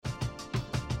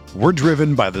We're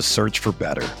driven by the search for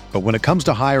better. But when it comes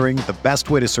to hiring, the best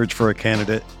way to search for a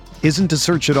candidate isn't to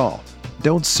search at all.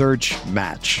 Don't search,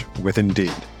 match with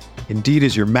Indeed. Indeed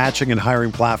is your matching and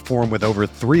hiring platform with over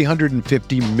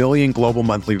 350 million global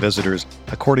monthly visitors,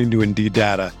 according to Indeed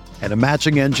data, and a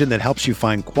matching engine that helps you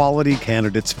find quality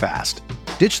candidates fast.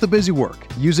 Ditch the busy work.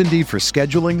 Use Indeed for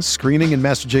scheduling, screening, and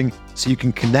messaging so you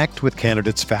can connect with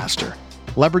candidates faster.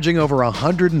 Leveraging over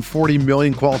 140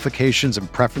 million qualifications and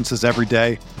preferences every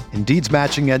day, Indeed's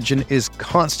matching engine is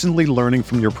constantly learning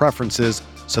from your preferences,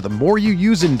 so the more you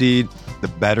use Indeed, the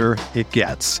better it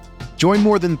gets. Join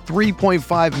more than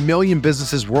 3.5 million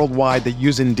businesses worldwide that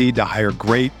use Indeed to hire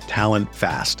great talent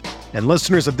fast. And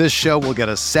listeners of this show will get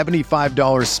a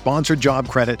 $75 sponsored job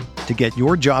credit to get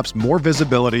your jobs more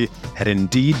visibility at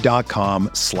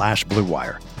Indeed.com/Blue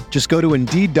Wire. Just go to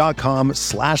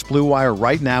Indeed.com/Blue Wire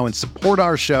right now and support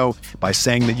our show by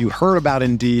saying that you heard about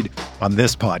Indeed on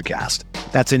this podcast.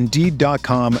 That's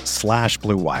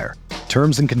Indeed.com/Blue Wire.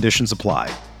 Terms and conditions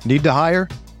apply. Need to hire?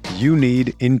 You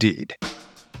need Indeed.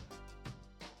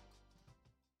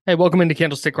 Hey, welcome into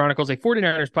Candlestick Chronicles, a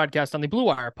 49ers podcast on the Blue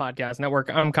Wire Podcast Network.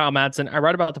 I'm Kyle Madsen. I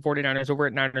write about the 49ers over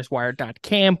at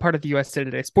NinersWire.com, part of the USA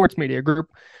Today Sports Media Group.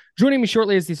 Joining me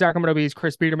shortly is the Sacramento Bee's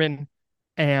Chris Biederman.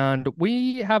 And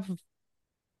we've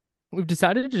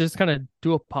decided to just kind of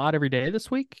do a pod every day this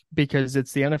week because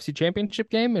it's the NFC Championship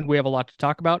game and we have a lot to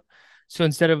talk about. So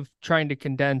instead of trying to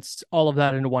condense all of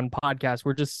that into one podcast,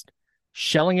 we're just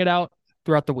shelling it out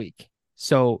throughout the week.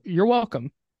 So you're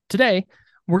welcome. Today,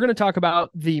 we're going to talk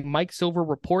about the Mike Silver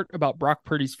report about Brock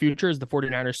Purdy's future as the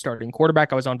 49ers starting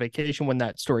quarterback. I was on vacation when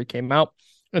that story came out,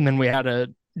 and then we had a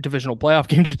divisional playoff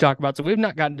game to talk about. So we've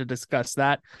not gotten to discuss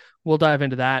that. We'll dive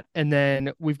into that. And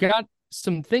then we've got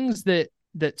some things that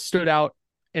stood out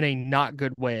in a not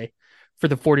good way for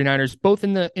the 49ers, both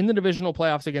in the divisional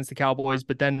playoffs against the Cowboys,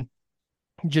 but then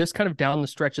just kind of down the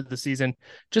stretch of the season,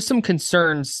 just some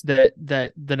concerns that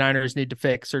the Niners need to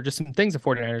fix, or just some things the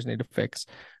 49ers need to fix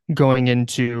going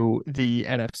into the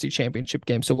NFC Championship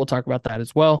game. So we'll talk about that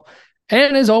as well.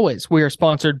 And as always, we are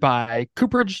sponsored by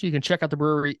Cooperage. You can check out the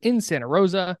brewery in Santa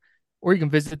Rosa, or you can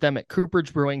visit them at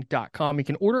cooperagebrewing.com. You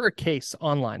can order a case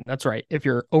online. That's right. If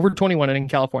you're over 21 and in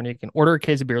California, you can order a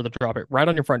case of beer. They'll drop it right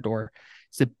on your front door.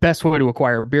 It's the best way to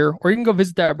acquire a beer, or you can go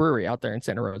visit that brewery out there in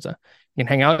Santa Rosa. You can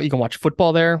hang out. You can watch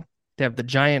football there. They have the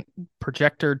giant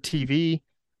projector TV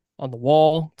on the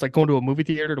wall. It's like going to a movie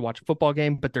theater to watch a football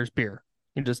game, but there's beer.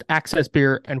 You can just access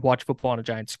beer and watch football on a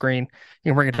giant screen.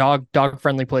 You can bring a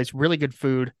dog-friendly place, really good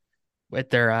food at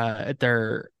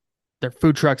their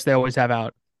food trucks they always have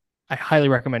out. I highly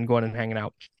recommend going and hanging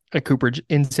out at Cooperage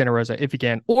in Santa Rosa if you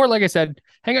can. Or like I said,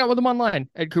 hang out with them online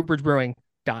at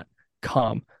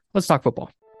cooperagebrewing.com. Let's talk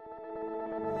football.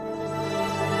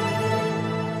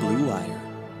 Blue Wire.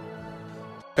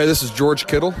 Hey, this is George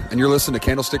Kittle, and you're listening to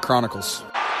Candlestick Chronicles.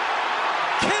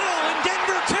 Kittle in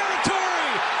Denver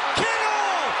territory.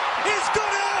 Kittle is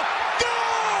gonna go!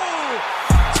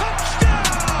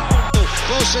 Touchdown!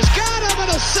 Close has got him, and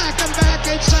he'll sack him back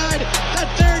inside the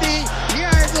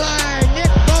 30-yard line.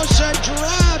 Nick Bosa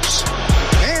drops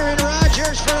Aaron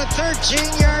Rodgers for a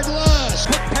 13-yard loss.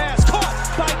 Quick pass caught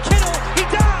by Kittle. He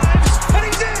dives, and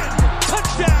he's in.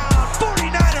 Touchdown,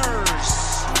 49ers.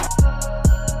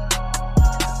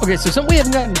 Okay, so something we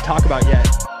haven't gotten to talk about yet,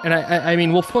 and I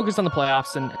mean, we'll focus on the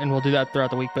playoffs, and we'll do that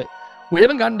throughout the week, but we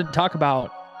haven't gotten to talk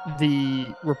about the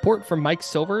report from Mike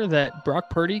Silver that Brock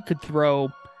Purdy could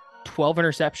throw 12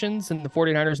 interceptions in the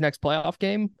 49ers next playoff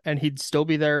game, and he'd still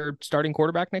be their starting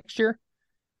quarterback next year,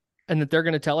 and that they're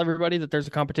going to tell everybody that there's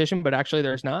a competition, but actually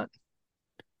there's not,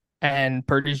 and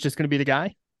Purdy's just going to be the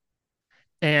guy.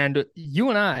 And you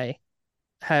and I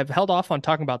have held off on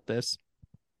talking about this,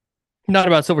 not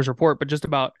about Silver's report, but just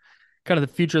about kind of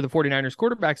the future of the 49ers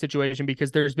quarterback situation,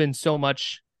 because there's been so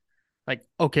much like,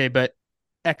 okay, but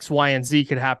X, Y, and Z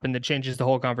could happen that changes the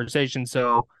whole conversation.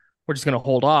 So we're just going to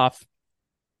hold off.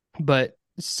 But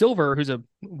Silver, who's a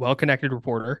well-connected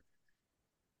reporter,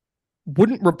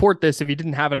 wouldn't report this if he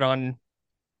didn't have it on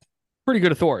pretty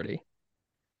good authority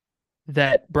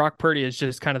that Brock Purdy is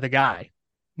just kind of the guy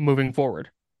moving forward.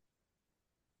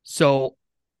 So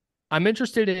I'm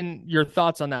interested in your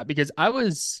thoughts on that, because I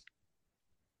was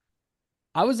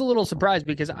a little surprised,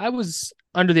 because I was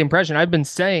under the impression, I've been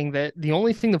saying that the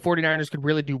only thing the 49ers could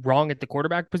really do wrong at the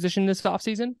quarterback position this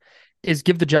offseason is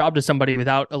give the job to somebody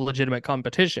without a legitimate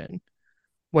competition,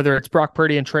 whether it's Brock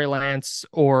Purdy and Trey Lance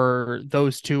or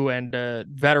those two and a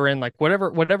veteran, like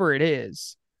whatever it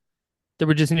is, there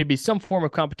would just need to be some form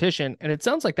of competition. And it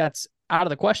sounds like that's out of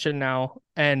the question now,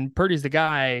 and Purdy's the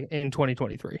guy in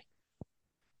 2023.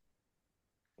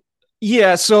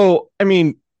 Yeah, so, I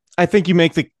mean, I think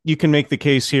you can make the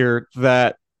case here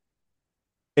that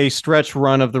a stretch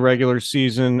run of the regular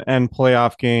season and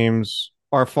playoff games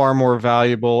are far more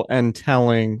valuable and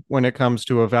telling when it comes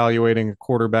to evaluating a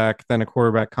quarterback than a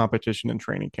quarterback competition in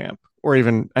training camp or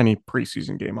even any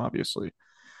preseason game, obviously.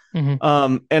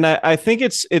 And I think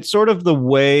it's sort of the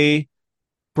way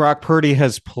Brock Purdy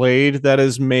has played that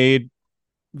has made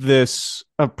this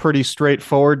a pretty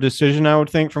straightforward decision, I would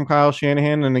think, from Kyle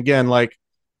Shanahan. And again, like,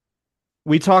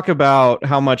 we talk about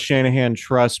how much Shanahan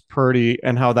trusts Purdy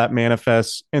and how that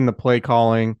manifests in the play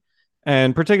calling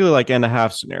and particularly like end of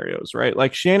half scenarios, right?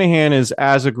 Like, Shanahan is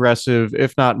as aggressive,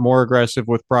 if not more aggressive,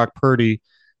 with Brock Purdy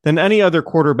than any other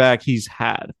quarterback he's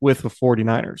had with the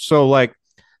 49ers. So, like,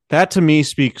 that to me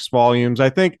speaks volumes. I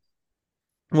think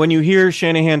when you hear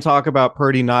Shanahan talk about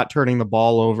Purdy not turning the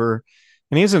ball over,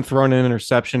 and he hasn't thrown an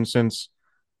interception since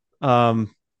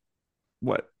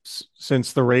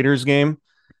since the Raiders game.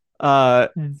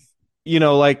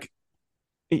 Like,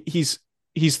 he's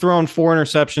thrown 4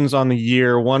 interceptions on the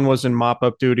year. One was in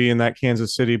mop-up duty in that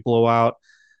Kansas City blowout.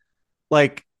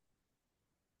 Like,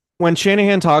 when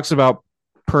Shanahan talks about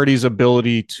Purdy's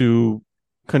ability to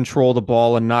control the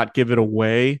ball and not give it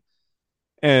away,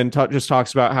 and just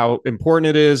talks about how important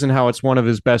it is and how it's one of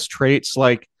his best traits,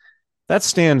 like, that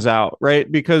stands out,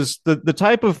 right? Because the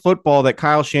type of football that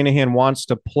Kyle Shanahan wants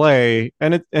to play,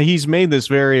 and he's made this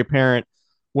very apparent,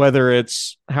 whether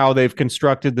it's how they've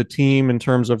constructed the team in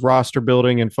terms of roster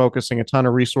building and focusing a ton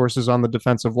of resources on the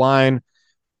defensive line,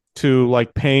 to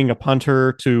like paying a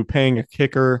punter, to paying a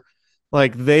kicker.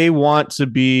 Like, they want to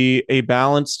be a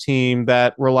balanced team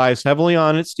that relies heavily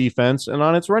on its defense and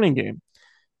on its running game.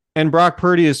 And Brock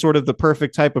Purdy is sort of the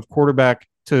perfect type of quarterback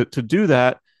to do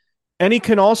that. And he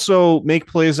can also make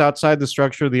plays outside the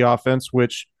structure of the offense,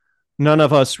 which none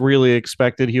of us really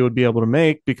expected he would be able to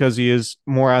make because he is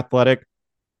more athletic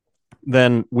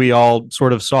than we all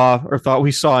sort of saw or thought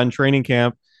we saw in training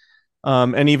camp.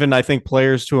 And even I think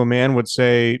players to a man would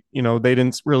say, they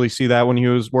didn't really see that when he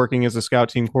was working as a scout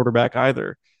team quarterback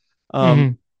either.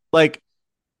 Like,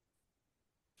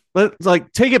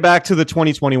 take it back to the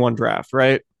 2021 draft,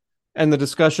 right? And the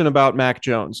discussion about Mac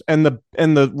Jones and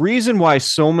the reason why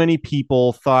so many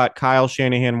people thought Kyle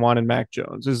Shanahan wanted Mac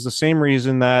Jones is the same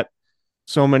reason that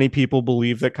so many people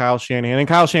believe that Kyle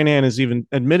Shanahan has even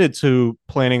admitted to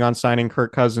planning on signing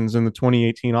Kirk Cousins in the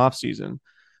 2018 offseason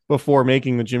before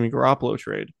making the Jimmy Garoppolo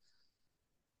trade.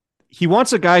 He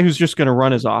wants a guy who's just going to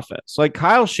run his offense. Like,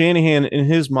 Kyle Shanahan, in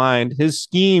his mind, his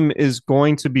scheme is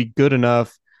going to be good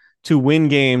enough to win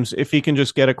games if he can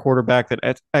just get a quarterback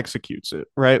that executes it,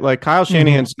 right? Like, Kyle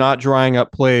Shanahan's not drawing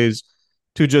up plays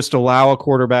to just allow a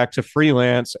quarterback to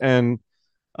freelance and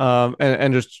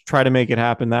just try to make it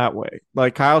happen that way.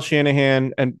 Like, Kyle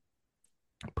Shanahan, and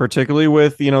particularly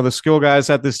with, the skill guys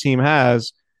that this team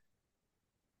has,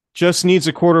 just needs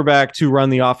a quarterback to run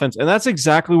the offense. And that's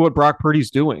exactly what Brock Purdy's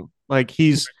doing. Like,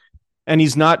 he's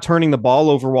not turning the ball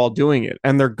over while doing it.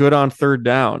 And they're good on third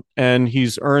down. And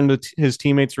he's earned his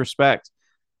teammates' respect.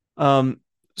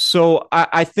 So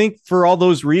I think for all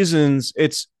those reasons,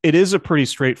 it is a pretty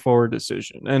straightforward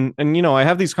decision. And I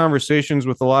have these conversations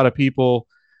with a lot of people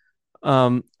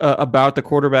about the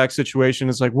quarterback situation.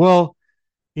 It's like, well,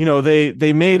 they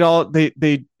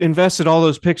invested all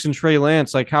those picks in Trey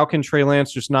Lance. Like, how can Trey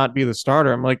Lance just not be the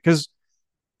starter? I'm like, because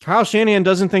Kyle Shanahan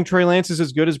doesn't think Trey Lance is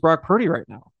as good as Brock Purdy right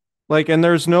now. Like, and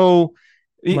there's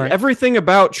everything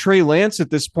about Trey Lance at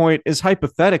this point is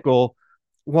hypothetical,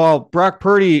 while Brock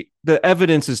Purdy, the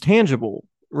evidence is tangible,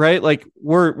 right? Like,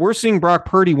 we're seeing Brock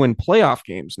Purdy win playoff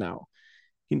games now.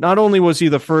 Not only was he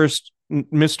the first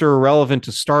Mr. Irrelevant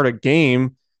to start a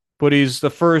game, but he's the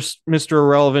first Mr.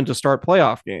 Irrelevant to start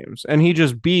playoff games. And he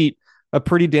just beat a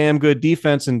pretty damn good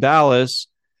defense in Dallas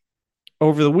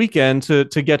over the weekend to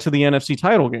get to the NFC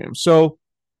title game. So,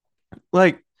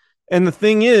 like, and the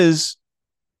thing is,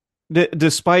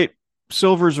 despite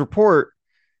Silver's report,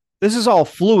 this is all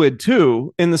fluid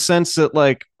too, in the sense that,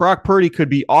 like, Brock Purdy could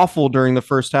be awful during the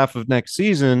first half of next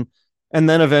season, and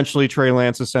then eventually Trey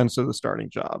Lance ascends to the starting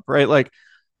job, right? Like,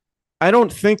 I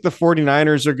don't think the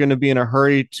 49ers are going to be in a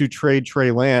hurry to trade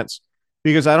Trey Lance,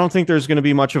 because I don't think there's going to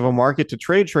be much of a market to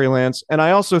trade Trey Lance. And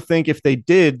I also think if they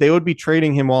did, they would be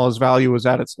trading him while his value was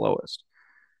at its lowest,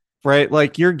 right?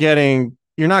 Like, you're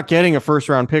not getting a first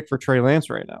round pick for Trey Lance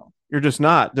right now. You're just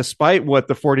not, despite what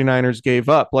the 49ers gave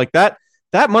up. Like, that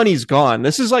money's gone.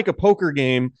 This is like a poker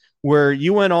game where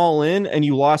you went all in and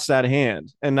you lost that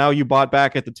hand, and now you bought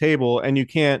back at the table, and you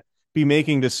can't be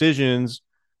making decisions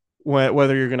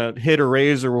whether you're going to hit or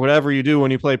raise or whatever you do when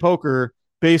you play poker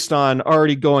based on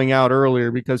already going out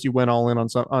earlier because you went all in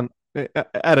on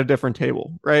at a different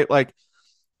table, right? Like,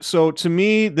 So to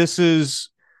me, this is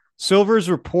Silver's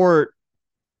report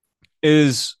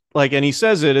is like, and he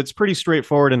says it's pretty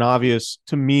straightforward and obvious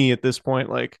to me at this point,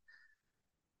 like,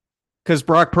 because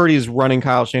Brock Purdy is running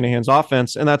Kyle Shanahan's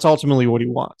offense, and that's ultimately what he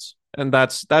wants. And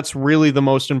that's really the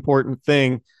most important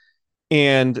thing.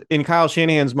 And in Kyle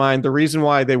Shanahan's mind, the reason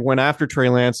why they went after Trey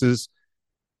Lance is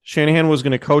Shanahan was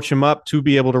going to coach him up to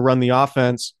be able to run the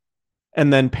offense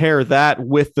and then pair that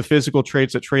with the physical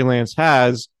traits that Trey Lance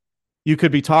has. You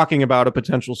could be talking about a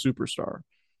potential superstar.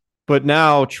 But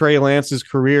now Trey Lance's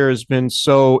career has been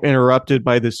so interrupted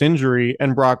by this injury,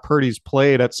 and Brock Purdy's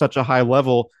played at such a high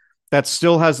level that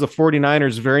still has the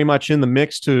 49ers very much in the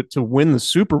mix to win the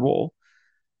Super Bowl,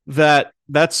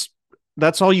 that's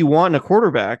all you want in a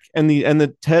quarterback. And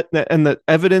the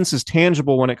evidence is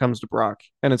tangible when it comes to Brock,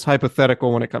 and it's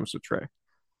hypothetical when it comes to Trey.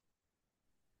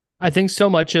 I think so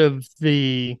much of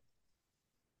the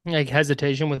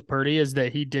hesitation with Purdy is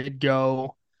that he did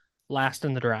go last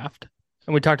in the draft.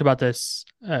 And we talked about this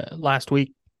last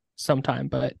week sometime,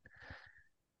 but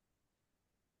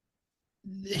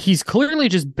he's clearly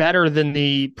just better than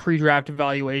the pre-draft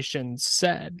evaluations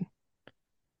said.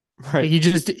 Right.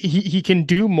 He can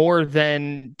do more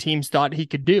than teams thought he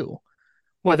could do,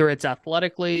 whether it's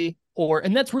athletically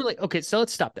and that's really, okay, so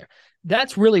let's stop there.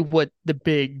 That's really what the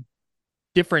big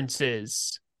difference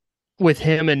is with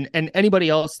him and anybody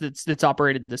else that's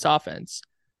operated this offense.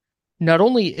 Not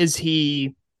only is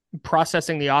he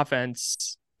processing the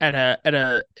offense at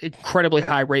a incredibly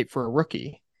high rate for a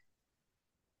rookie,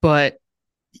 but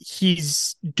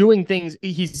he's doing things.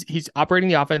 He's operating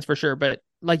the offense for sure, but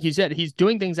like you said, he's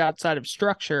doing things outside of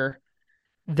structure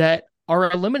that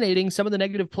are eliminating some of the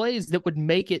negative plays that would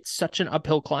make it such an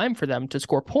uphill climb for them to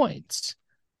score points.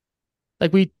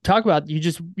 Like we talk about,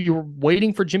 you're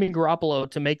waiting for Jimmy Garoppolo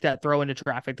to make that throw into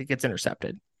traffic that gets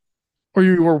intercepted, or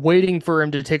you were waiting for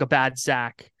him to take a bad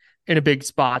sack in a big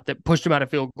spot that pushed him out of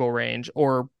field goal range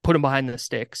or put him behind the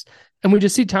sticks. And we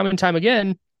just see time and time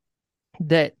again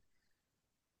that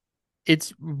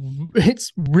it's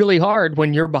really hard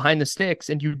when you're behind the sticks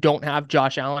and you don't have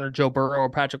Josh Allen or Joe Burrow or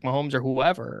Patrick Mahomes or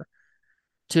whoever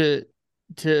to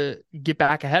get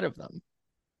back ahead of them.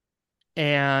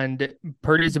 And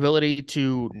Purdy's ability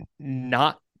to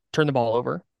not turn the ball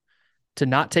over, to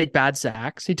not take bad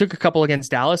sacks. He took a couple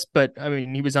against Dallas, but I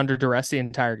mean, he was under duress the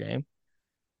entire game.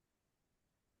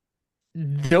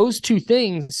 Those two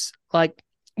things, like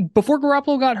before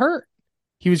Garoppolo got hurt,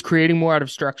 he was creating more out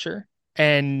of structure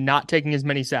and not taking as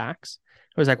many sacks.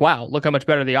 It was like, wow, look how much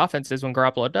better the offense is when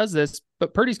Garoppolo does this.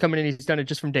 But Purdy's coming in, he's done it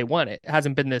just from day one. It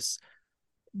hasn't been this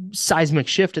seismic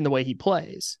shift in the way he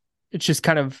plays. It's just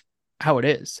kind of how it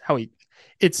is, I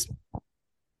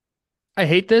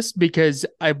hate this because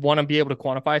I want to be able to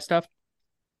quantify stuff,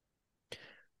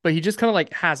 but he just kind of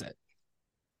like has it.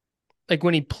 Like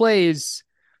when he plays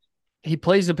a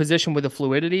position with a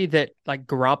fluidity that like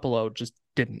Garoppolo just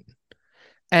didn't.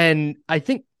 And I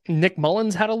think Nick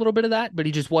Mullins had a little bit of that, but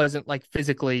he just wasn't like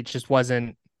physically, just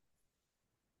wasn't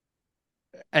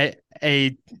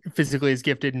a physically as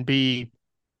gifted, and B,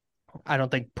 I don't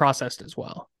think processed as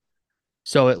well.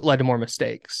 So it led to more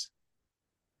mistakes.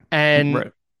 And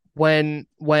right. when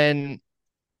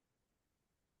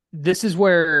this is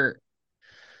where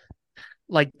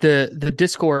like the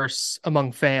discourse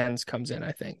among fans comes in,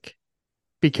 I think,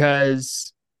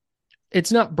 because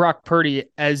it's not Brock Purdy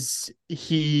as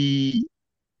he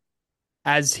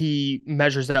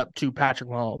measures up to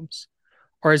Patrick Mahomes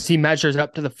or as he measures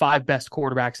up to the 5 best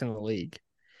quarterbacks in the league.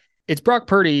 It's Brock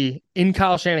Purdy in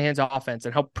Kyle Shanahan's offense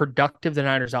and how productive the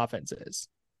Niners offense is.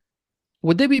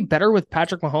 Would they be better with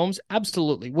Patrick Mahomes?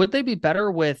 Absolutely. Would they be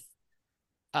better with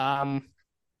with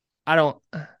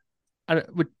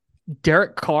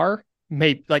Derek Carr?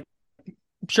 Maybe, like,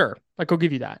 sure. Like, I'll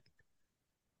give you that.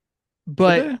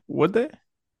 But would they?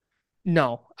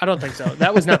 No, I don't think so.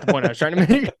 That was not the point I was trying to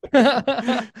make.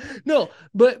 No,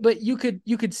 but you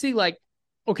could see, like,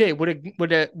 okay,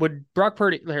 would Brock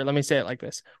Purdy, here, let me say it like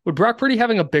this. Would Brock Purdy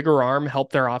having a bigger arm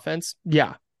help their offense?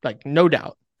 Yeah, like, no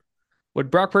doubt.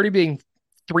 Would Brock Purdy being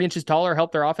 3 inches taller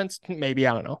help their offense? Maybe,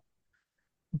 I don't know.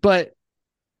 But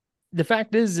the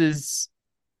fact is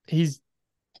he's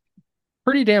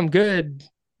pretty damn good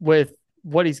with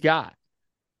what he's got.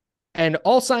 And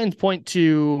all signs point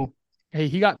to, hey,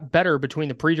 he got better between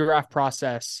the pre-draft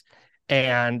process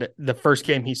and the first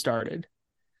game he started.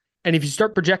 And if you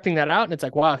start projecting that out and it's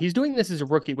like, wow, he's doing this as a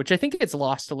rookie, which I think gets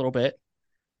lost a little bit.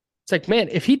 It's like, man,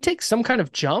 if he takes some kind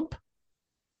of jump,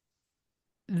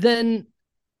 then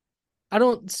I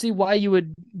don't see why you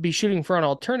would be shooting for an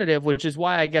alternative, which is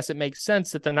why I guess it makes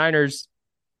sense that the Niners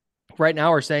right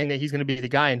now are saying that he's going to be the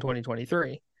guy in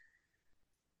 2023.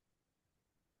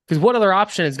 Because what other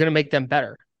option is going to make them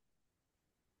better?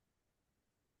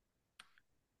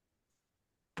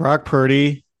 Brock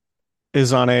Purdy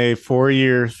is on a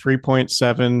 4-year,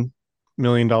 $3.7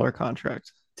 million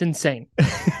contract. It's insane.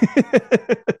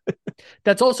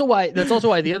 That's also why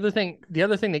the other thing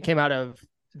that came out of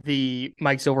the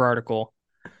Mike Silver article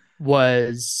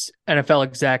was NFL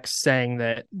execs saying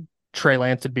that Trey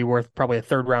Lance would be worth probably a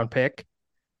 3rd-round pick.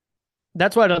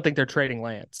 That's why I don't think they're trading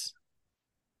Lance.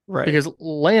 Right. Because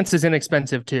Lance is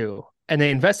inexpensive too. And they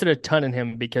invested a ton in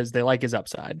him because they like his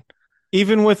upside.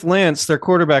 Even with Lance, their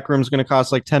quarterback room is going to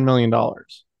cost like $10 million.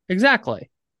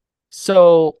 Exactly.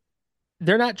 So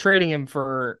they're not trading him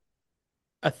for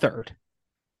a 3rd.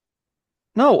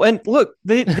 No, and look,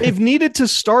 they've needed to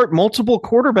start multiple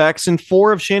quarterbacks in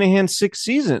 4 of Shanahan's 6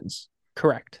 seasons.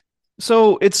 Correct.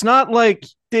 So it's not like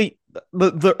the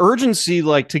urgency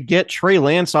like to get Trey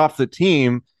Lance off the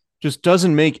team just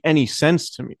doesn't make any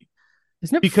sense to me.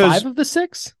 Isn't it because 5 of the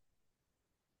 6?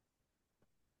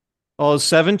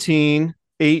 17,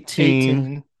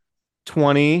 18,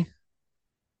 20,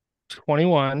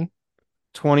 21.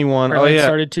 21. Oh, yeah.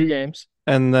 Started 2 games.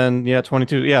 And then,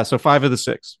 22. Yeah, so 5 of the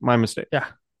 6. My mistake. Yeah.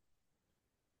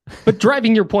 But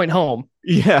driving your point home.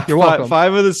 Yeah. You're welcome.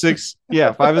 5 of the 6.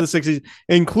 Yeah, 5 of the 6,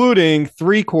 including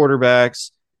 3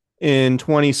 quarterbacks in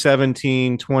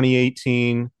 2017,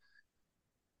 2018.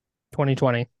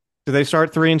 2020. Did they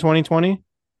start 3 in 2020?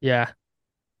 Yeah.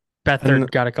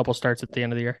 Beathard got a couple starts at the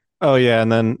end of the year. Oh, yeah.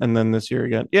 And then this year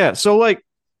again. Yeah. So, like,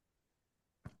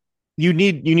 you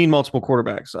need multiple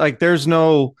quarterbacks. Like, there's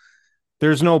no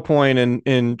point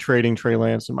in trading Trey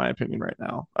Lance, in my opinion, right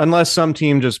now, unless some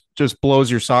team just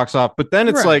blows your socks off. But then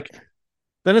it's like,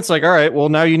 all right, well,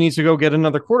 now you need to go get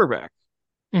another quarterback.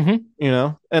 Mm-hmm. You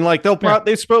know, and like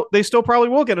they still probably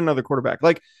will get another quarterback.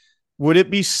 Like, would you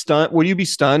be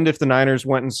stunned if the Niners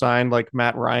went and signed like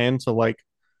Matt Ryan to like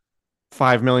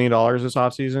 $5 million this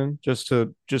offseason just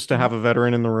to have a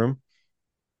veteran in the room?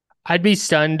 I'd be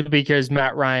stunned because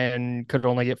Matt Ryan could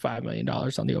only get $5 million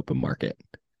on the open market.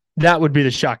 That would be the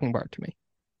shocking part to me.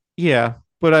 Yeah,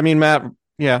 but I mean,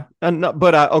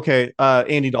 okay,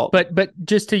 Andy Dalton. But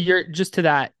just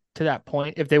to that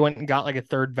point, if they went and got like a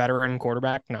 3rd veteran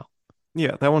quarterback, no.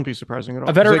 Yeah, that wouldn't be surprising at all.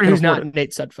 A veteran who's not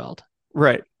Nate Sudfeld.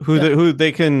 Right. Who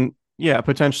they can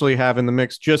potentially have in the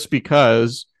mix just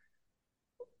because,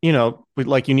 you know,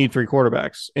 like you need 3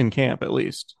 quarterbacks in camp at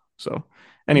least. So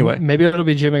anyway. Maybe it'll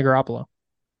be Jimmy Garoppolo.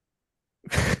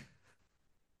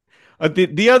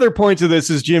 The other point to this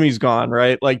is Jimmy's gone,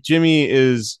 right? Like Jimmy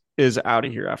is out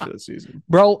of here after the season.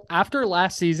 Bro, after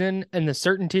last season and the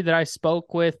certainty that I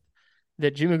spoke with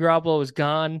that Jimmy Garoppolo was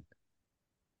gone,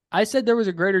 I said there was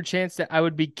a greater chance that I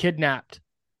would be kidnapped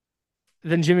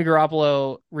than Jimmy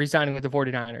Garoppolo re-signing with the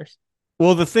 49ers.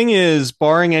 Well, the thing is,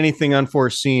 barring anything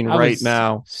unforeseen right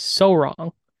now. So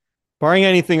wrong. Barring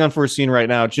anything unforeseen right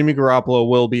now, Jimmy Garoppolo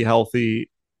will be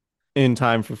healthy in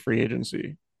time for free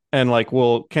agency. And like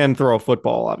can throw a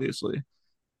football, obviously.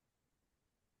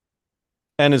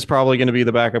 And is probably going to be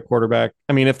the backup quarterback.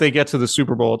 I mean, if they get to the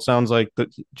Super Bowl, it sounds like that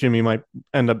Jimmy might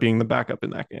end up being the backup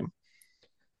in that game.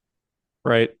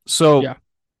 Right. So yeah.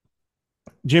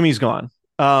 Jimmy's gone.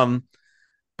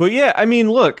 But yeah, I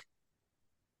mean, look,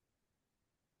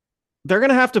 they're going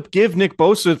to have to give Nick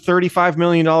Bosa $35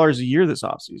 million a year this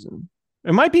offseason.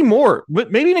 It might be more,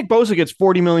 but maybe Nick Bosa gets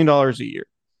 $40 million a year.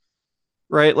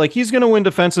 Right? Like he's going to win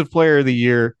Defensive Player of the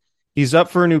Year. He's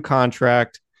up for a new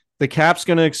contract. The cap's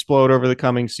going to explode over the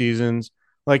coming seasons.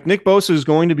 Like Nick Bosa is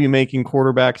going to be making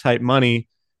quarterback type money,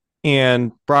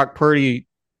 and Brock Purdy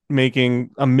making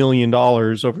 $1 million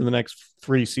over the next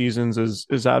 3 seasons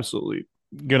is absolutely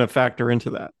going to factor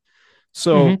into that.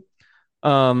 So,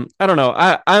 I don't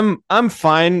know. I'm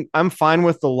fine. I'm fine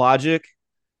with the logic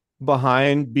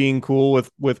behind being cool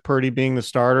with Purdy being the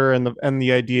starter and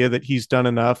the idea that he's done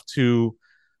enough to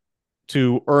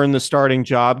earn the starting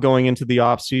job going into the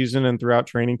offseason and throughout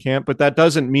training camp. But that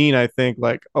doesn't mean I think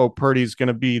like, oh, Purdy's going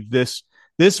to be this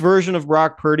version of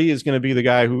Brock Purdy is going to be the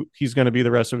guy who he's going to be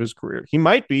the rest of his career. He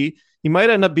might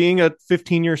end up being a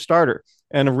 15-year starter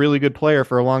and a really good player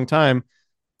for a long time,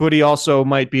 but he also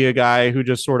might be a guy who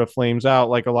just sort of flames out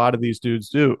like a lot of these dudes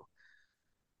do.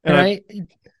 And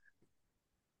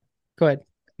go ahead.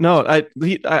 No,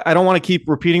 I don't want to keep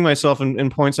repeating myself in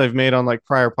points I've made on like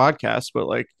prior podcasts, but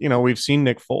like, you know, we've seen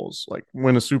Nick Foles like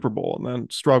win a Super Bowl and then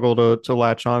struggle to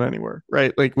latch on anywhere,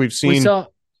 right? Like we've seen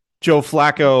Joe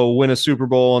Flacco win a Super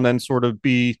Bowl and then sort of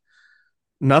be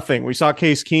nothing. We saw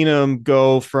Case Keenum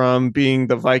go from being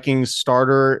the Vikings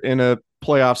starter in a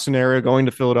playoff scenario going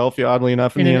to Philadelphia, oddly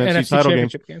enough, in the NFC title game,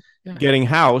 getting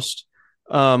housed.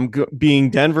 being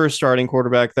Denver's starting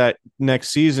quarterback that next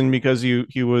season because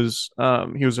he was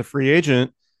a free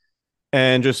agent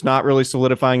and just not really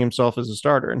solidifying himself as a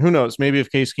starter. And who knows, maybe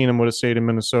if Case Keenum would have stayed in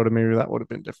Minnesota, maybe that would have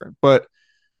been different. But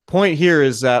point here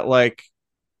is that, like,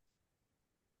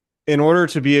 in order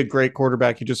to be a great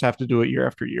quarterback, you just have to do it year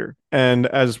after year. And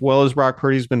as well as Brock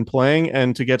Purdy's been playing,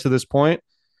 and to get to this point,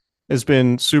 has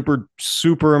been super,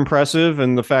 super impressive.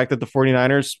 And the fact that the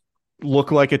 49ers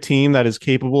look like a team that is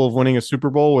capable of winning a Super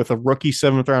Bowl with a rookie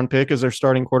 7th-round pick as their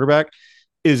starting quarterback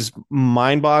is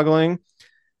mind-boggling.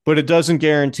 But it doesn't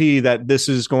guarantee that this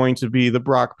is going to be the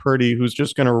Brock Purdy who's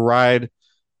just going to ride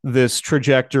this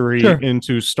trajectory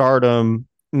into stardom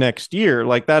next year.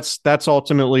 Like that's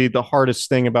ultimately the hardest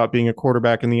thing about being a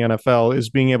quarterback in the NFL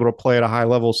is being able to play at a high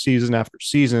level season after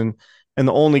season. And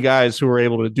the only guys who are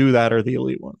able to do that are the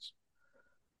elite ones.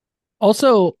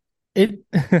 Also,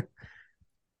 Trey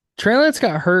Lance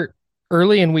got hurt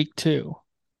early in week 2.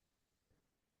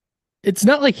 It's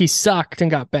not like he sucked and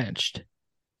got benched.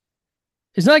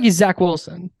 It's not like he's Zach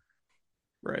Wilson.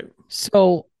 Right.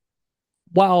 So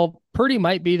while Purdy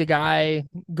might be the guy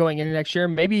going into next year,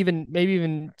 maybe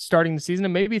even starting the season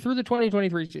and maybe through the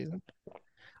 2023 season,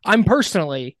 I'm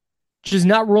personally just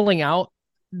not ruling out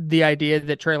the idea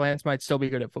that Trey Lance might still be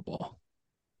good at football.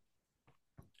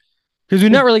 Because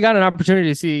we've not really got an opportunity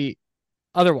to see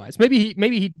otherwise. Maybe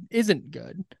he isn't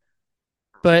good,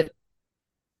 but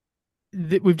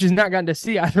we've just not gotten to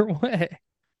see either way.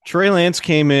 Trey Lance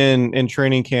came in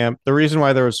training camp. The reason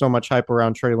why there was so much hype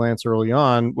around Trey Lance early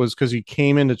on was because he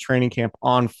came into training camp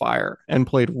on fire and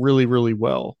played really, really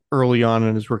well early on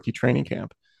in his rookie training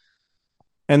camp.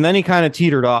 And then he kind of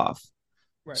teetered off.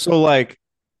 Right. So, like,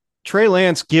 Trey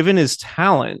Lance, given his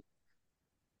talent,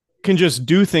 can just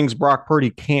do things Brock Purdy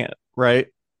can't, right?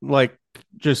 Like,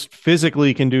 just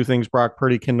physically can do things Brock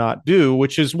Purdy cannot do,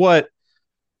 which is what,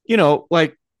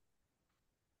 like,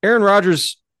 Aaron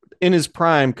Rodgers in his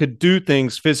prime could do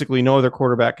things physically no other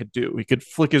quarterback could do. He could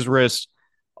flick his wrist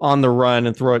on the run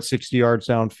and throw it 60 yards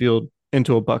downfield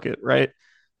into a bucket, right?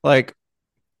 Like,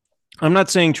 I'm not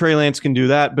saying Trey Lance can do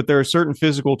that, but there are certain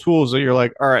physical tools that you're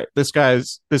like, all right, this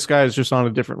guy's just on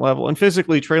a different level. And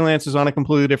physically, Trey Lance is on a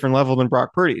completely different level than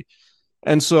Brock Purdy.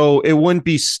 And so it wouldn't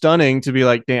be stunning to be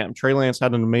like, damn, Trey Lance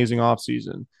had an amazing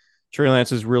offseason. Trey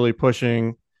Lance is really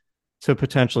pushing to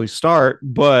potentially start,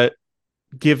 but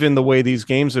given the way these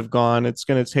games have gone, it's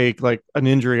going to take like an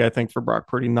injury, I think, for Brock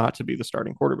Purdy not to be the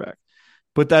starting quarterback.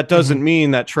 But that doesn't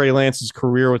mean that Trey Lance's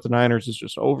career with the Niners is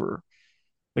just over.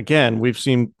 Again, we've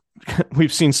seen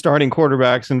starting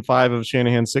quarterbacks in 5 of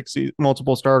Shanahan's 6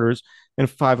 multiple starters in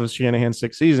 5 of Shanahan's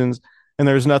 6 seasons, and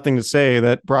there's nothing to say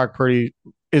that Brock Purdy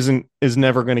is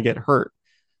never going to get hurt.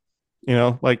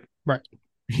 Like, right.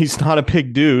 He's not a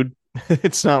big dude.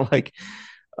 It's not like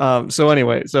so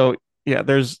anyway, so yeah,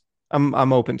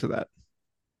 I'm open to that.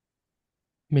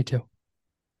 Me too.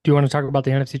 Do you want to talk about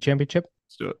the NFC Championship?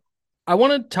 Let's do it. I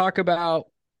want to talk about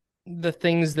the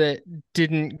things that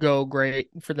didn't go great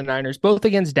for the Niners, both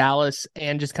against Dallas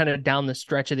and just kind of down the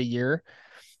stretch of the year.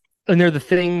 And they're the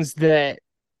things that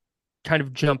kind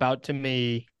of jump out to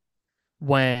me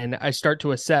when I start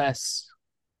to assess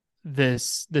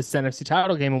this NFC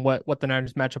title game and what the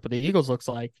Niners matchup with the Eagles looks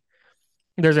like.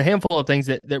 There's a handful of things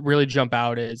that really jump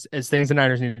out as things the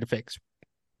Niners need to fix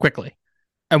quickly.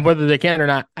 And whether they can or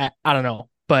not, I don't know.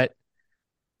 But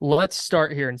let's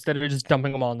start here. Instead of just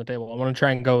dumping them all on the table, I want to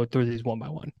try and go through these one by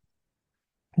one.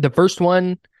 The first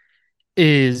one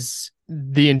is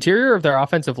the interior of their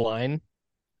offensive line,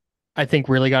 I think,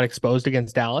 really got exposed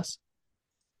against Dallas.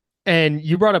 And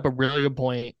you brought up a really good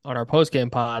point on our post-game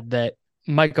pod that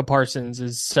Micah Parsons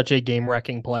is such a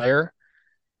game-wrecking player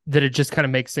that it just kind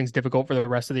of makes things difficult for the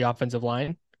rest of the offensive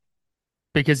line,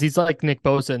 because he's like Nick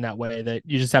Bosa in that way that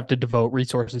you just have to devote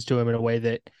resources to him in a way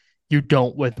that you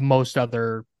don't with most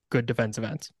other good defensive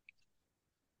ends.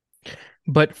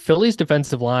 But Philly's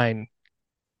defensive line,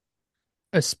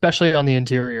 especially on the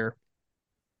interior,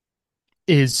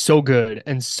 is so good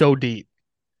and so deep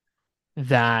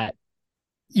that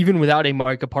even without a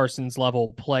Micah Parsons level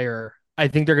player, I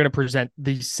think they're going to present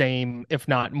the same, if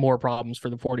not more, problems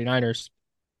for the 49ers.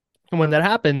 And when that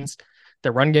happens,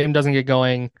 the run game doesn't get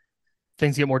going.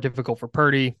 Things get more difficult for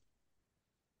Purdy.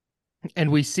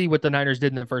 And we see what the Niners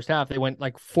did in the first half. They went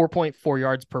like 4.4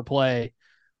 yards per play,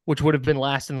 which would have been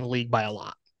last in the league by a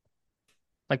lot.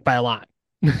 Like by a lot.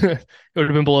 It would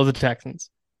have been below the Texans.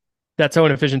 That's how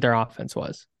inefficient their offense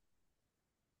was.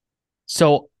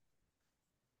 So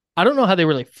I don't know how they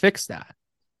really fix that.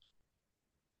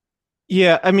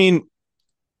 Yeah, I mean,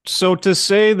 so to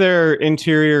say their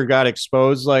interior got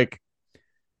exposed, like,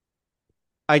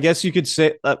 I guess you could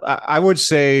say, I would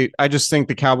say, I just think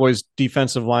the Cowboys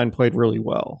defensive line played really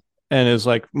well and is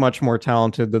like much more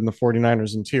talented than the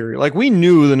 49ers interior. Like we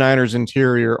knew the Niners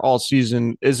interior all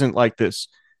season isn't like this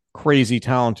crazy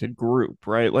talented group,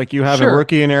 right? Like you have a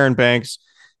rookie in Aaron Banks,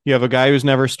 you have a guy who's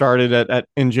never started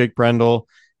in Jake Brendel,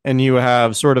 and you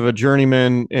have sort of a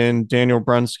journeyman in Daniel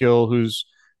Brunskill who's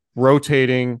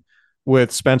rotating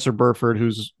with Spencer Burford,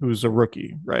 who's a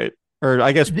rookie, right? Or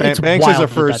I guess Banks is a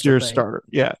first year starter.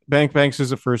 Yeah, Banks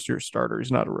is a first year starter.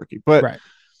 He's not a rookie. But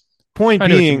point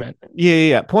being,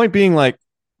 yeah. Point being, like,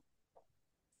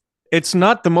 it's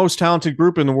not the most talented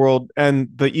group in the world, and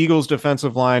the Eagles'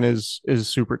 defensive line is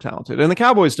super talented, and the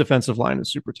Cowboys' defensive line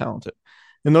is super talented,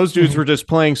 and those dudes were just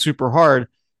playing super hard.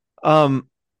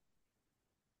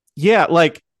 Yeah,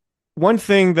 like one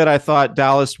thing that I thought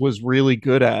Dallas was really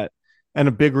good at, and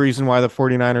a big reason why the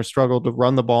 49ers struggled to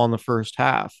run the ball in the first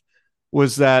half,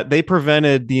 was that they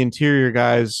prevented the interior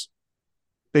guys.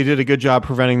 They did a good job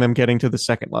preventing them getting to the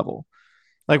second level.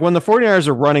 Like when the 49ers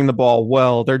are running the ball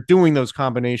well, they're doing those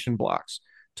combination blocks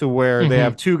to where they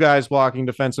have two guys blocking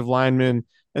defensive linemen,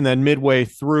 and then midway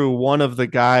through, one of the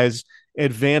guys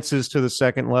advances to the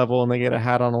second level and they get a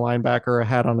hat on a linebacker or a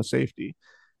hat on a safety.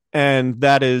 And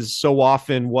that is so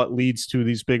often what leads to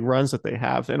these big runs that they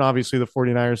have. And obviously the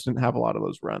 49ers didn't have a lot of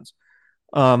those runs.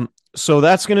 So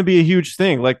that's going to be a huge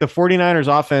thing. Like the 49ers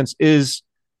offense is,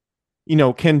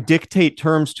 can dictate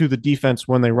terms to the defense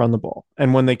when they run the ball.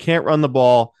 And when they can't run the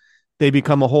ball, they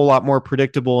become a whole lot more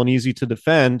predictable and easy to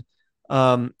defend.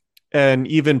 And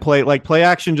even play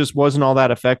action just wasn't all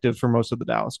that effective for most of the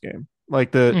Dallas game.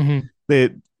 Like the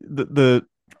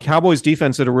Cowboys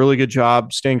defense did a really good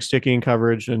job staying sticky in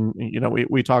coverage. And,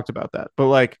 we talked about that, but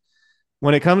like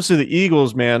when it comes to the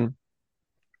Eagles, man,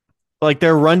 like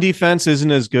their run defense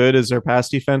isn't as good as their pass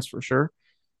defense for sure.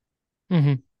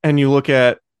 And you look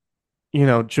at,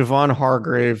 Javon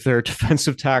Hargrave, their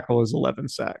defensive tackle, is 11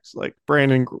 sacks. Like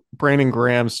Brandon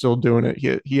Graham's still doing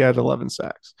it. He had 11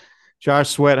 sacks. Josh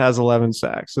Sweat has 11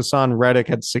 sacks. Hassan Reddick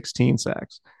had 16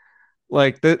 sacks.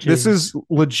 Like this is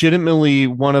legitimately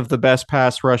one of the best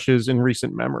pass rushes in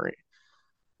recent memory,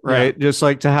 right? Yeah. Just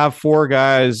like to have four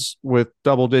guys with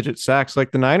double-digit sacks.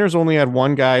 Like the Niners only had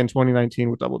one guy in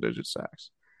 2019 with double-digit sacks.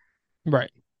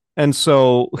 Right. And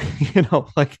so,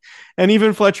 and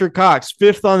even Fletcher Cox,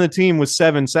 fifth on the team with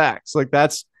 7 sacks. Like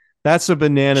that's a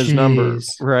bananas number,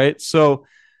 right? So,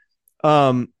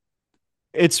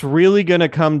 it's really going to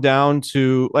come down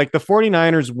to like the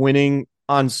 49ers winning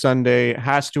on Sunday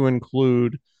has to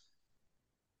include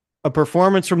a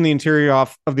performance from the interior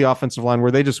of the offensive line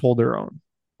where they just hold their own.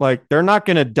 Like they're not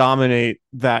going to dominate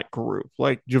that group.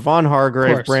 Like Javon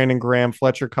Hargrave, Brandon Graham,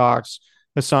 Fletcher Cox,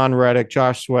 Hassan Reddick,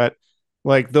 Josh Sweat.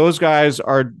 Like those guys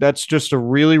that's just a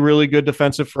really, really good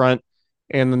defensive front.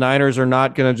 And the Niners are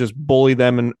not going to just bully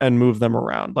them and move them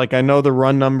around. Like I know the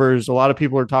run numbers, a lot of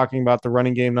people are talking about the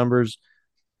running game numbers.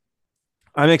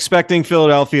 I'm expecting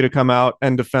Philadelphia to come out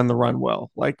and defend the run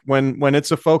well. Like when it's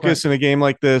a focus in a game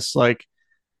like this, like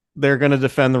they're going to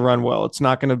defend the run well. It's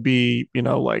not going to be,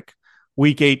 like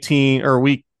week 18 or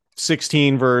week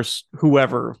 16 versus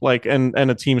whoever, like, and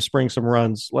a team spring some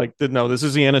runs. Like, no, this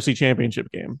is the NFC Championship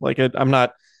game. Like,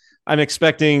 I'm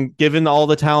expecting, given all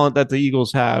the talent that the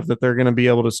Eagles have, that they're going to be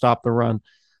able to stop the run.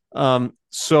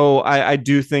 So I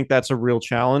do think that's a real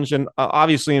challenge. And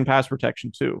obviously in pass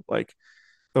protection too, like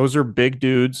those are big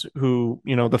dudes who,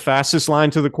 the fastest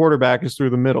line to the quarterback is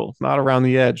through the middle, not around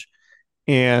the edge.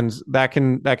 And that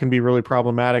can be really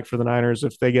problematic for the Niners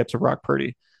if they get to Brock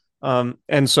Purdy.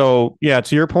 And so, yeah,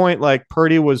 to your point, like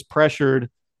Purdy was pressured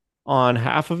on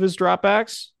half of his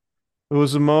dropbacks. It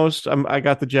was the most. I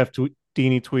got the Jeff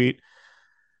Deeney tweet.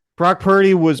 Brock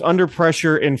Purdy was under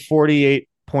pressure in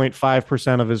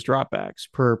 48.5% of his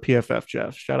dropbacks per PFF.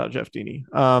 Jeff, shout out Jeff Deeney.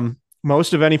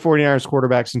 Most of any 49ers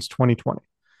quarterback since 2020.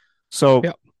 So,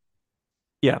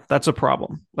 yeah, that's a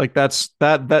problem. Like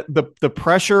the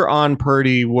pressure on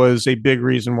Purdy was a big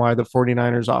reason why the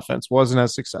 49ers offense wasn't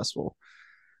as successful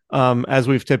as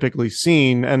we've typically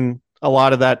seen. And a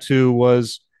lot of that too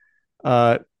was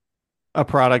a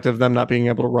product of them not being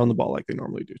able to run the ball like they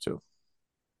normally do too.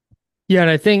 Yeah.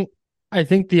 And I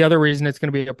think the other reason it's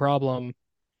going to be a problem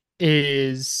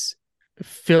is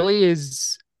Philly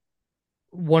is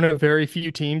one of very few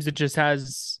teams that just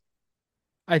has,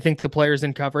 I think, the players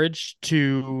in coverage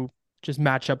to just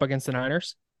match up against the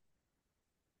Niners,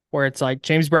 where it's like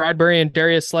James Bradbury and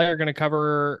Darius Slay are going to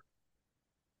cover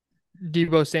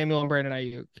Deebo Samuel and Brandon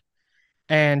Ayuk,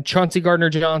 and Chauncey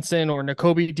Gardner-Johnson or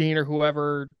Nakobe Dean or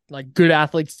whoever, like good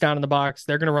athletes down in the box,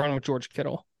 they're going to run with George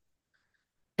Kittle.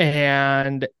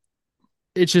 And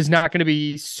it's just not going to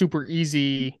be super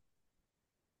easy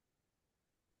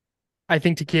I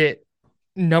think, to get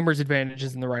numbers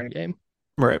advantages in the running game.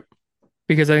 Right.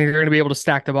 Because I think they're going to be able to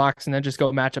stack the box and then just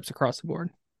go matchups across the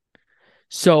board.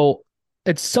 So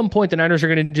at some point, the Niners are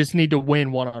going to just need to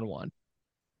win one-on-one.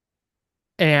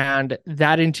 And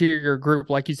that interior group,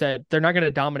 like you said, they're not going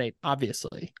to dominate,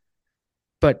 obviously.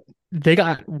 But they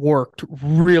got worked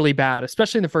really bad,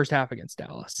 especially in the first half against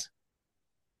Dallas.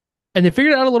 And they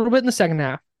figured it out a little bit in the second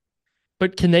half.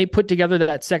 But can they put together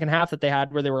that second half that they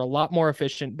had where they were a lot more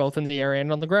efficient, both in the air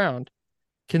and on the ground?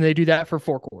 Can they do that for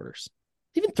 4 quarters?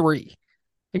 Even 3.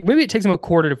 Like, maybe it takes them a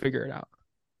quarter to figure it out.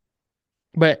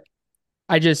 But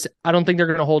I don't think they're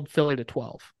going to hold Philly to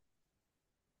 12.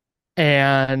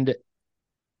 And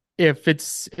if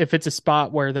it's a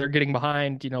spot where they're getting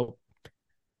behind,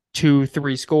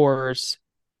 2-3 scores,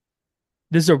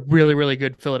 this is a really, really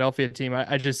good Philadelphia team.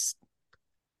 I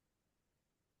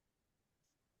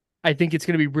think it's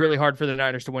going to be really hard for the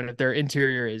Niners to win if their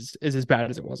interior is as bad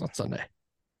as it was on Sunday.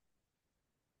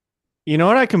 You know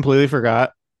what I completely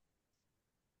forgot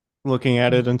looking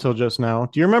at it until just now?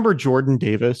 Do you remember Jordan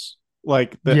Davis?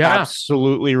 Like the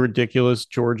absolutely ridiculous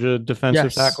Georgia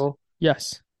defensive tackle?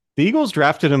 Yes. The Eagles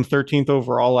drafted him 13th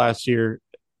overall last year,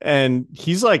 and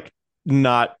he's like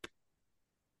not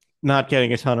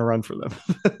getting a ton of run for them.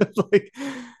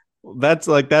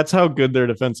 That's how good their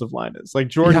defensive line is. Like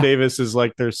Jordan Davis is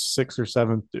like their 6th or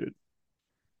 7th dude.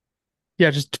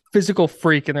 Yeah, just physical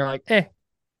freak, and they're like,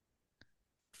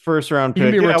 first round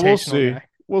pick. Yeah, we'll see. Guy.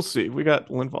 We'll see. We got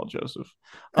Linval Joseph.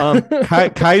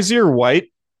 Kaiser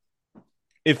White,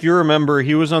 if you remember,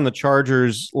 he was on the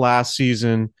Chargers last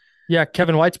season. Yeah,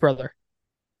 Kevin White's brother.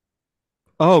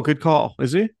 Oh, good call.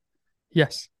 Is he?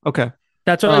 Yes. Okay.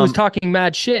 That's what I was talking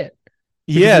mad shit.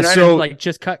 Yeah, so like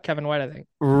just cut Kevin White, I think.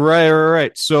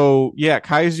 Right. So yeah,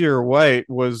 Kaiser White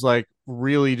was like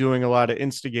really doing a lot of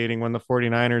instigating when the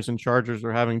 49ers and Chargers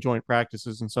were having joint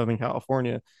practices in Southern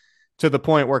California, to the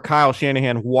point where Kyle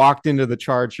Shanahan walked into the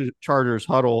Chargers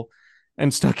huddle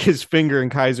and stuck his finger in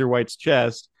Kaiser White's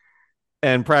chest,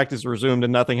 and practice resumed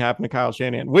and nothing happened to Kyle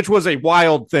Shanahan, which was a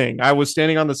wild thing. I was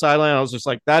standing on the sideline. I was just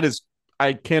like,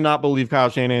 I cannot believe Kyle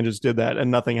Shanahan just did that and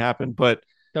nothing happened. But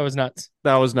that was nuts.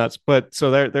 But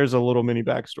so there's a little mini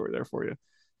backstory there for you.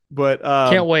 But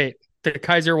can't wait. The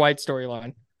Kaiser White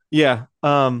storyline. Yeah.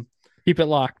 Keep it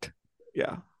locked.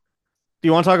 Yeah. Do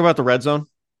you want to talk about the red zone?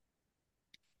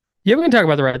 Yeah, we can talk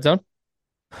about the red zone.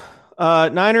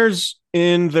 Niners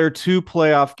in their 2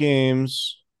 playoff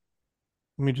games.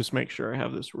 Let me just make sure I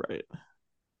have this right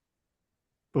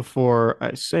before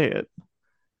I say it.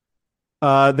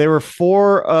 They were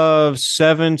 4 of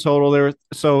 7 total. They were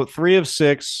 3 of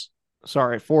 6.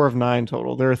 Sorry, 4 of 9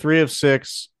 total. There were 3 of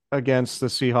 6 against the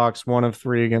Seahawks, 1 of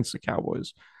 3 against the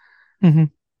Cowboys. Mm-hmm.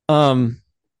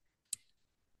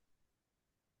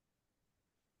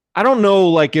 I don't know,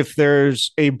 like, if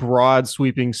there's a broad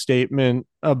sweeping statement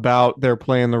about their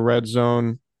play in the red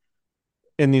zone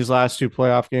in these last 2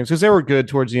 playoff games, because they were good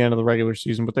towards the end of the regular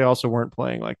season, but they also weren't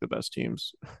playing like the best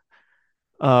teams.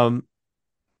 But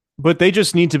they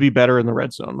just need to be better in the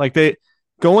red zone. Like,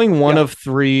 going 1 of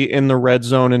 3 in the red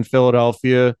zone in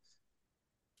Philadelphia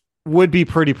would be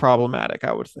pretty problematic,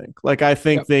 I would think. Like, I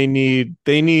think they need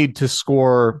to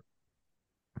score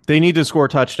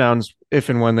touchdowns if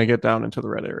and when they get down into the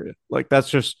red area. Like, that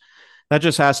just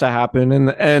has to happen.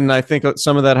 And I think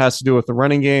some of that has to do with the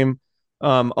running game.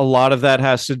 A lot of that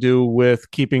has to do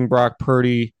with keeping Brock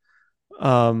Purdy,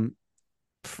 having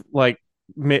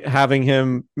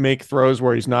him make throws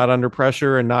where he's not under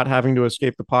pressure and not having to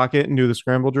escape the pocket and do the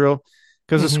scramble drill.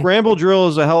 Because the scramble drill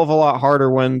is a hell of a lot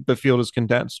harder when the field is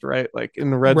condensed, right? Like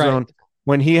in the red zone,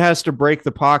 when he has to break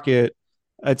the pocket,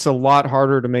 it's a lot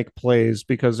harder to make plays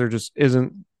because there just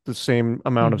isn't the same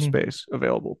amount of space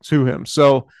available to him.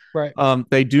 So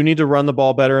they do need to run the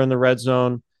ball better in the red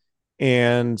zone.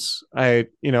 And I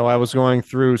was going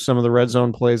through some of the red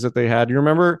zone plays that they had. You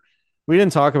remember, we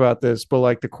didn't talk about this, but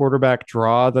like the quarterback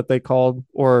draw that they called,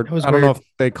 or I don't know if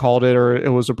they called it or it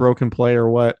was a broken play or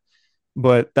what,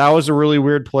 but that was a really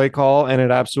weird play call and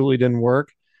it absolutely didn't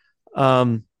work.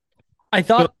 I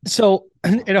thought so.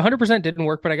 It 100% didn't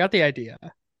work, but I got the idea.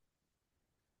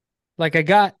 Like, I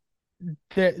got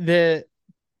it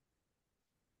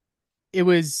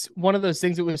was one of those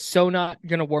things that was so not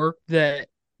going to work that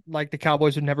like the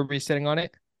Cowboys would never be sitting on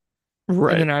it.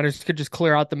 Right. And the Niners could just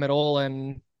clear out the middle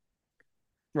and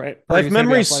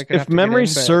If memory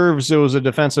serves, it was a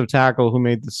defensive tackle who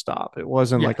made the stop. It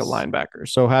wasn't like a linebacker.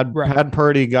 So had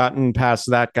Purdy gotten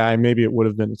past that guy, maybe it would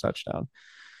have been a touchdown.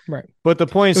 Right. But the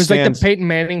point stands. It was like the Peyton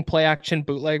Manning play action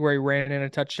bootleg where he ran in a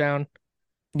touchdown.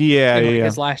 Yeah,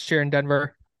 his last year in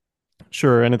Denver.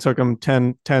 Sure, and it took them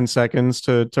 10 seconds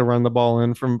to run the ball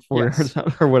in from 4 yards Yes.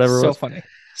 out or whatever it So was. funny.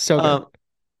 So good.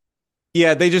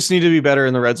 Yeah, they just need to be better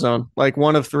in the red zone. Like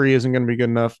 1 of 3 isn't going to be good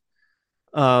enough.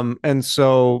 And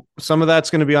so some of that's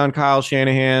going to be on Kyle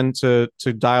Shanahan to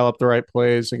dial up the right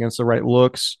plays against the right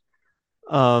looks.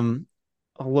 I'll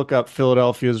look up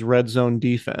Philadelphia's red zone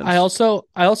defense. I also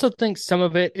think some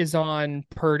of it is on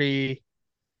Purdy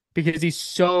because he's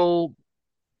so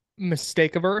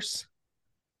mistake averse,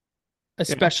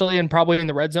 especially and probably in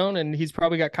the red zone. And he's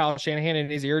probably got Kyle Shanahan in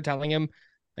his ear telling him,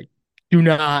 like, do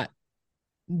not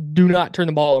turn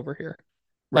the ball over here.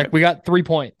 Right. Like, we got 3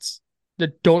 points.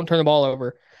 That don't turn the ball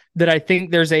over. That I think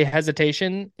there's a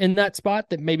hesitation in that spot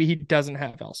that maybe he doesn't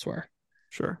have elsewhere.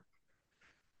 Sure.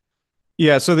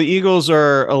 Yeah, so the Eagles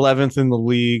are 11th in the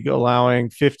league, allowing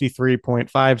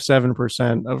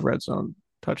 53.57% of red zone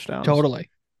touchdowns.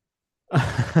 Totally.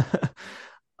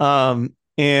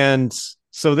 And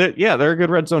so they're a good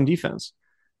red zone defense.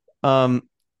 Big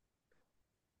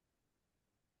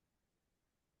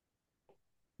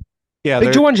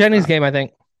Juwan Jennings game, I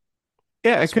think.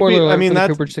 Yeah, it Spoiler could be. alert I mean, for the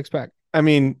that's Cooper six-pack. I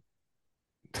mean,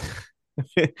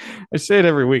 I say it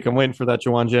every week. I'm waiting for that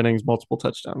Juwan Jennings multiple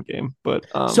touchdown game. But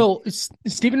so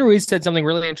Stephen Ruiz said something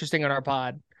really interesting on our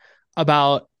pod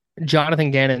about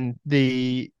Jonathan Gannon,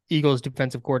 the Eagles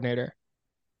defensive coordinator.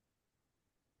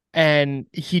 And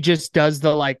he just does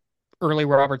the like early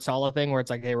Robert Saleh thing where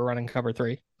it's like, hey, we're running cover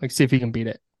 3. Like, see if he can beat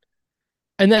it.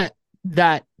 And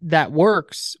that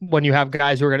works when you have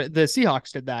guys who are gonna. The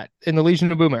Seahawks did that in the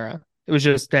Legion of Boom era. It was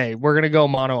just, hey, we're gonna go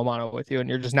mano a mano with you, and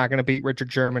you're just not gonna beat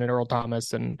Richard Sherman and Earl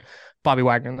Thomas and Bobby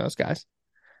Wagner and those guys.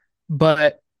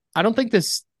 But I don't think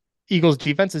this Eagles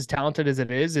defense, as talented as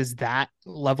it is that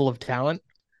level of talent.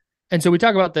 And so we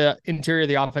talk about the interior of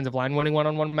the offensive line winning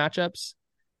one-on-one matchups.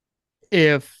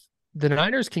 If the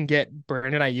Niners can get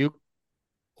Brandon Ayuk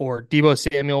or Deebo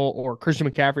Samuel or Christian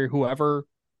McCaffrey, whoever,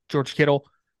 George Kittle,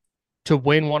 to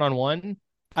win one-on-one,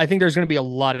 I think there's going to be a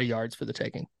lot of yards for the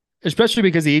taking, especially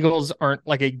because the Eagles aren't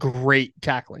like a great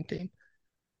tackling team.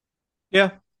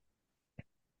 Yeah.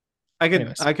 I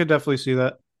could definitely see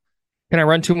that. Can I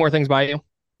run 2 more things by you?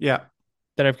 Yeah.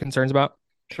 That I have concerns about?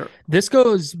 Sure. This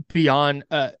goes beyond,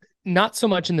 not so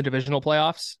much in the divisional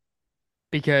playoffs,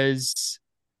 because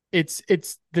it's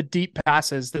the deep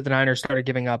passes that the Niners started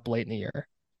giving up late in the year,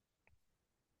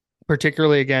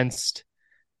 particularly against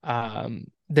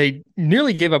they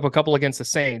nearly gave up a couple against the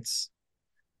Saints,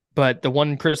 but the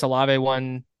one Chris Olave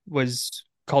one was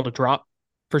called a drop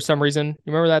for some reason.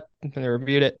 You remember that when they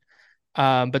reviewed it?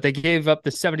 But they gave up the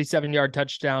 77-yard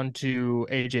touchdown to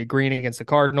AJ Green against the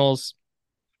Cardinals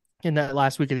in that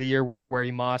last week of the year where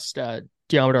he mossed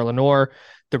Deommodore Lenoir.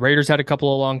 The Raiders had a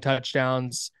couple of long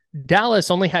touchdowns. Dallas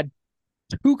only had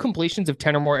 2 completions of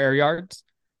 10 or more air yards,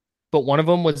 but one of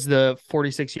them was the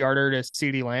 46-yarder to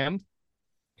CeeDee Lamb.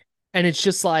 And it's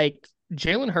just like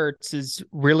Jalen Hurts is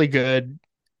really good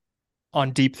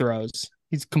on deep throws.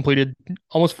 He's completed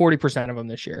almost 40% of them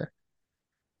this year.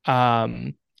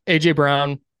 AJ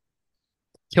Brown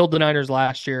killed the Niners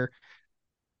last year.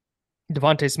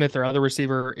 Devontae Smith, their other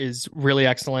receiver, is really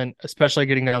excellent, especially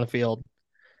getting down the field.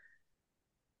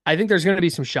 I think there's going to be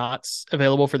some shots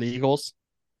available for the Eagles.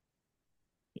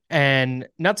 And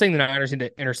not saying the Niners need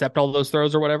to intercept all those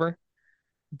throws or whatever,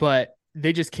 but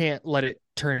they just can't let it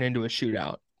turn into a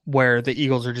shootout where the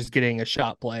Eagles are just getting a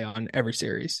shot play on every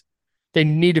series. They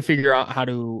need to figure out how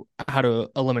to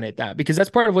eliminate that, because that's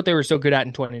part of what they were so good at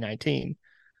in 2019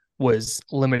 was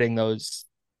limiting those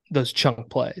chunk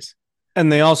plays.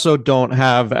 And they also don't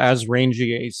have as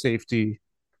rangy a safety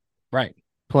right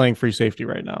playing free safety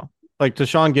right now. Like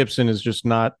Deshaun Gibson is just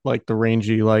not like the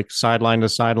rangy, like sideline to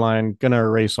sideline, gonna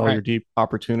erase all your deep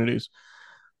opportunities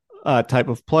type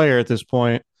of player at this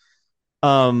point.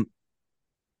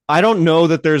 I don't know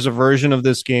that there's a version of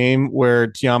this game where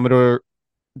Deommodore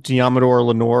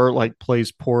Lenoir like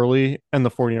plays poorly and the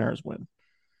 49ers win.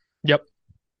 Yep.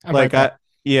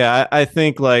 I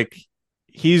think like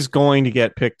he's going to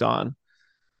get picked on.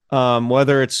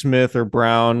 Whether it's Smith or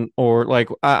Brown, or like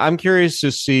I'm curious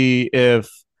to see if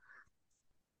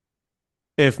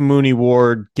Mooney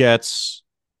Ward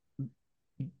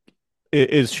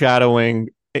is shadowing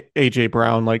AJ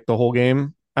Brown like the whole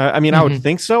game. I mean, I would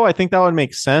think so. I think that would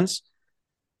make sense.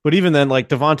 But even then, like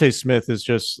Devontae Smith is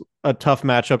just a tough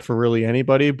matchup for really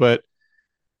anybody. But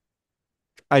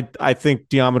I think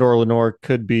Deommodore Lenoir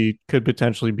could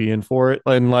potentially be in for it,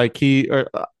 and like or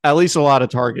at least a lot of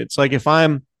targets. Like if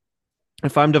I'm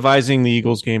devising the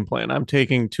Eagles game plan, I'm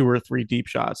taking 2 or 3 deep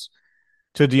shots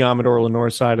to Deommodore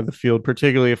Lenoir's side of the field,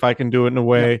 particularly if I can do it in a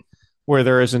way where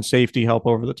there isn't safety help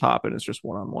over the top and it's just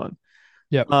one-on-one.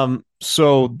 Yep.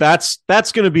 So that's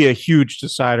going to be a huge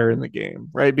decider in the game,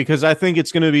 right? Because I think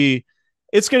it's going to be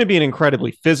an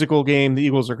incredibly physical game. The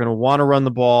Eagles are going to want to run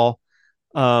the ball.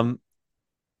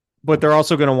 But they're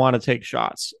also going to want to take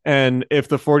shots. And if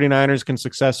the 49ers can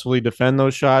successfully defend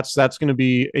those shots, that's going to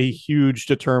be a huge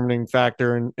determining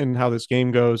factor in how this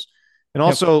game goes. And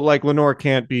also, like, Lenore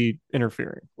can't be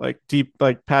interfering, like deep,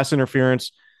 like pass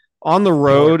interference on the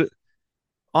road.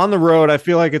 On the road, I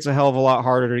feel like it's a hell of a lot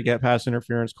harder to get pass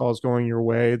interference calls going your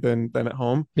way than at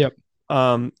home. Yep.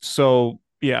 So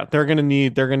yeah, they're going to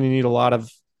need a lot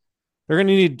of. They're going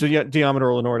to need Diameter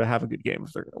or Lenore to have a good game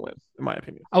if they're going to win, in my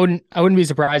opinion. I wouldn't be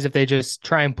surprised if they just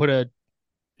try and put a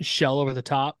shell over the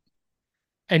top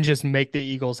and just make the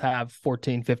Eagles have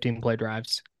 14, 15 play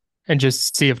drives and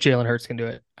just see if Jalen Hurts can do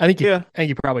it. I think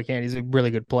he probably can. He's a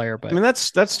really good player, but I mean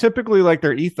that's typically like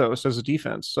their ethos as a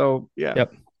defense. So yeah.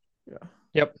 Yep. Yeah.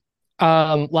 Yep.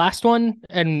 Last one,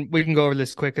 and we can go over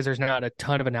this quick because there's not a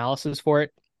ton of analysis for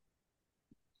it.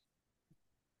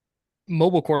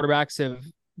 Mobile quarterbacks have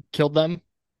killed them.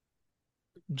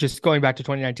 Just going back to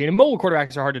 2019, and mobile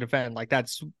quarterbacks are hard to defend. Like,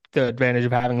 that's the advantage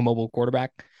of having a mobile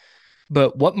quarterback.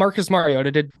 But what Marcus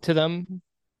Mariota did to them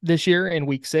this year in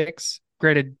week 6,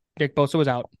 granted, Nick Bosa was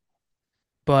out,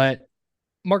 but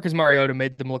Marcus Mariota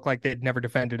made them look like they'd never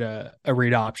defended a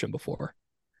read option before.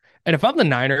 And if I'm the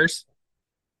Niners,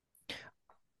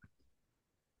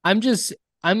 I'm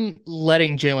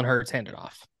letting Jalen Hurts hand it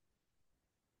off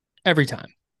every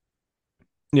time.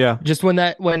 Yeah. Just when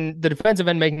the defensive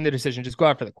end making the decision, just go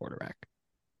after the quarterback.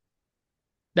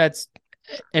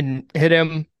 And hit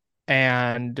him.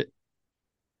 And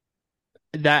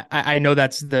that I know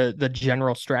that's the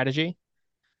general strategy,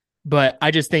 but I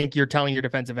just think you're telling your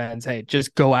defensive ends, hey,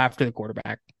 just go after the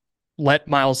quarterback. Let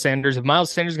Miles Sanders, if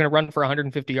Miles Sanders is going to run for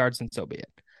 150 yards, then so be it.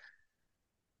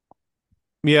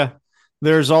 Yeah.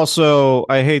 There's also,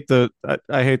 I hate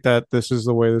that this is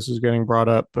the way this is getting brought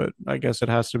up, but I guess it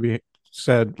has to be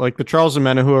said, like the Charles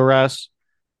Omenihu arrest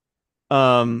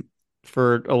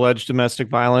for alleged domestic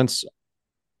violence.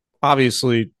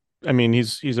 Obviously, I mean,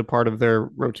 he's a part of their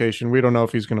rotation. We don't know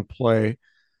if he's going to play,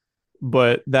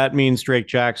 but that means Drake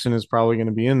Jackson is probably going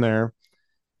to be in there.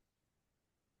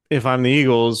 If I'm the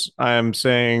Eagles, I'm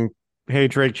saying, hey,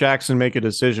 Drake Jackson, make a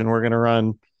decision. We're going to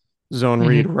run zone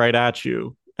read right at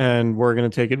you, and we're going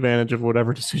to take advantage of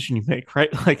whatever decision you make, right?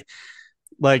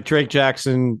 Like Drake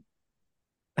Jackson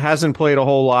hasn't played a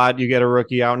whole lot. You get a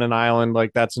rookie out in an island,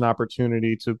 like that's an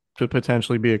opportunity to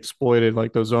potentially be exploited.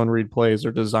 Like those zone read plays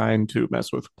are designed to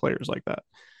mess with players like that.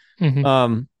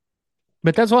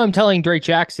 But that's why I'm telling Drake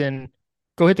Jackson,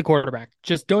 go hit the quarterback.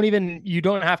 Just you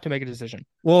don't have to make a decision.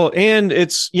 Well, and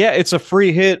it's a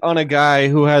free hit on a guy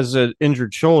who has an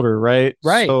injured shoulder, right?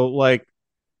 Right. So like,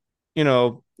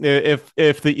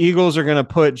 if the Eagles are going to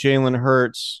put Jalen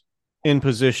Hurts in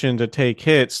position to take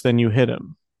hits, then you hit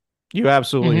him. You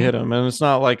absolutely hit him. And it's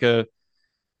not like I'm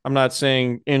not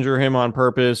saying injure him on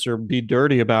purpose or be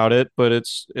dirty about it, but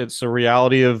it's a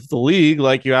reality of the league.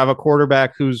 Like, you have a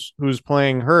quarterback who's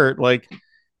playing hurt, like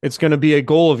it's going to be a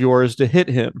goal of yours to hit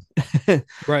him.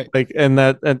 Right. Like, and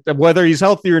whether he's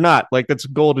healthy or not, like that's a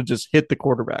goal to just hit the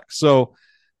quarterback. So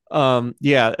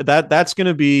that's going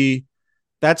to be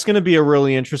a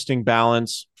really interesting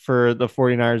balance for the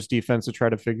 49ers defense to try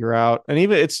to figure out. And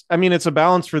even it's a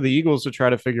balance for the Eagles to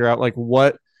try to figure out, like,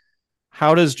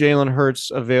 how does Jalen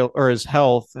Hurts his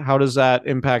health, how does that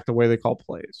impact the way they call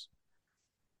plays?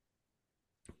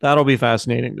 That'll be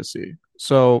fascinating to see.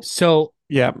 So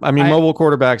yeah, I mean, mobile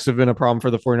quarterbacks have been a problem for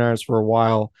the 49ers for a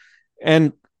while.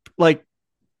 And like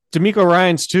DeMeco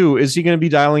Ryans too, is he going to be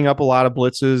dialing up a lot of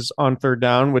blitzes on third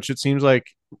down, which it seems like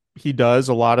he does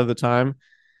a lot of the time?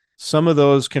 Some of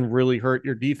those can really hurt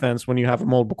your defense when you have a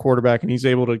mobile quarterback and he's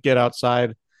able to get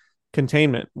outside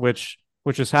containment, which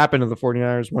has happened to the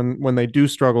 49ers when they do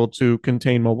struggle to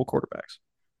contain mobile quarterbacks.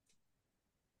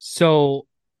 So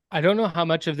I don't know how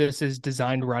much of this is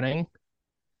designed running,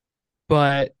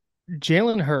 but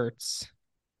Jalen Hurts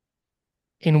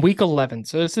in week 11,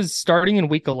 so this is starting in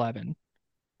week 11,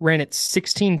 ran it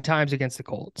 16 times against the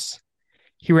Colts.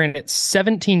 He ran it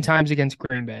 17 times against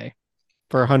Green Bay.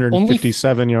 For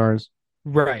 157 yards.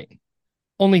 Right.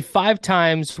 Only 5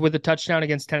 times with a touchdown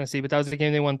against Tennessee, but that was the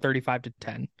game they won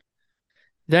 35-10.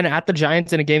 Then at the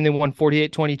Giants in a game they won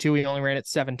 48-22, he only ran it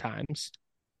 7 times.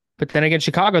 But then against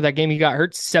Chicago, that game he got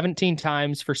hurt 17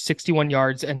 times for 61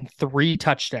 yards and 3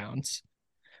 touchdowns.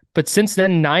 But since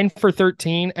then, 9 for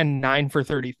 13 and 9 for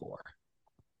 34.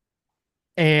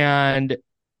 And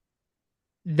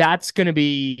that's going to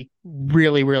be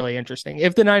really, really interesting.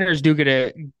 If the Niners do get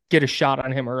a shot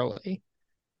on him early,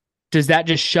 does that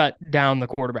just shut down the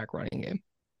quarterback running game?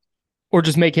 or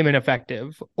just make him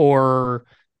ineffective or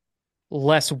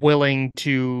less willing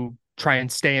to try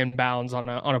and stay in bounds on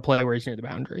a play where he's near the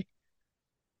boundary.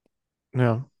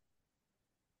 No.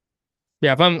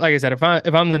 Yeah, if I'm like I said, if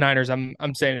I'm the Niners, I'm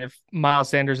saying if Miles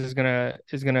Sanders is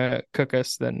gonna cook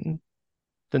us, then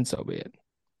so be it.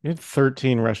 He had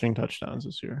 13 rushing touchdowns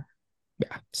this year.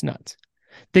 Yeah, it's nuts.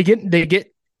 They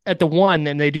get at the one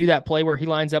and they do that play where he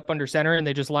lines up under center and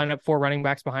they just line up 4 running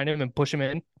backs behind him and push him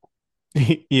in.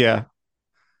 Yeah.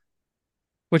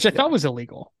 Which I thought was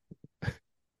illegal.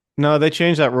 No, they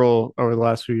changed that rule over the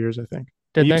last few years, I think.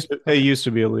 Did It used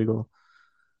to be illegal.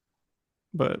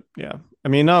 But yeah. I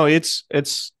mean, no, it's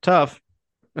tough.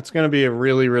 It's going to be a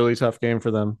really, really tough game for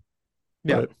them.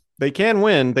 Yeah. But they can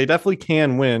win. They definitely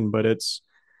can win, but it's,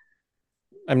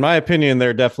 in my opinion,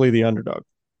 they're definitely the underdog.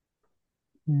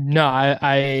 No,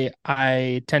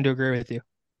 I tend to agree with you.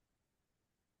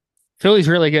 Philly's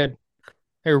really good.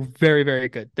 They're very, very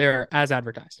good. They're as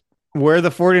advertised. Where the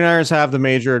 49ers have the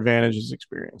major advantage is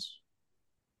experience.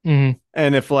 Mm-hmm.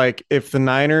 And if the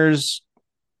Niners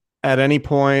at any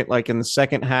point, like in the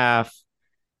second half,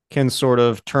 can sort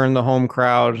of turn the home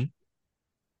crowd,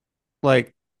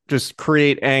 like just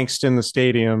create angst in the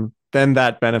stadium, then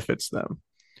that benefits them.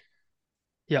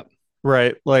 Yep.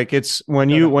 Right. Like it's when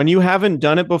you haven't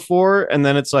done it before, and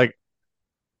then it's like,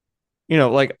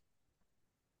 like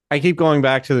I keep going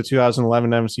back to the 2011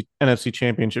 NFC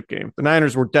Championship game. The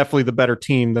Niners were definitely the better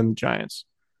team than the Giants.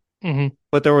 Mm-hmm.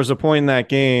 But there was a point in that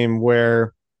game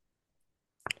where,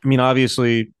 I mean,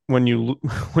 obviously, when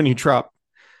you drop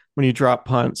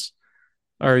punts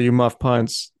or you muff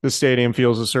punts, the stadium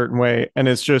feels a certain way, and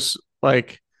it's just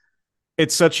like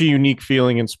it's such a unique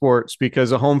feeling in sports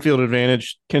because a home field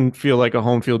advantage can feel like a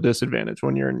home field disadvantage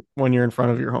when you're in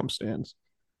front of your home stands.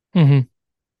 Mm-hmm.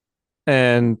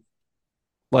 And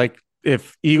like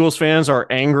if Eagles fans are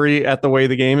angry at the way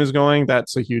the game is going,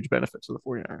 that's a huge benefit to the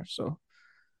 49ers. So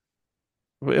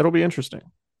it'll be interesting.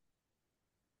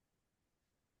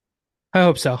 I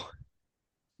hope so.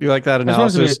 You like that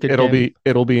analysis?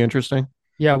 It'll be interesting.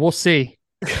 Yeah, we'll see.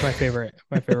 My favorite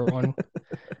one.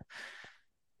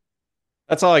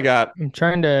 That's all I got. I'm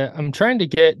trying to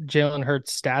get Jalen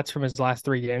Hurts stats from his last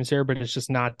 3 games here, but it's just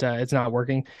not it's not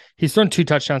working. He's thrown 2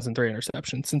 touchdowns and 3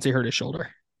 interceptions since he hurt his shoulder.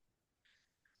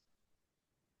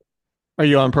 Are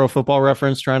you on Pro Football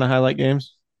Reference trying to highlight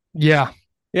games? Yeah.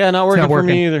 Yeah, not working for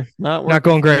me either. Not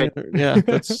going great. Yeah,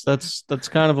 that's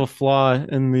kind of a flaw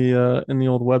in the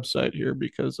old website here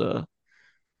because that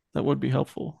would be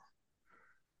helpful.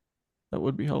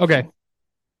 Okay.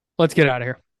 Let's get out of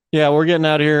here. Yeah, we're getting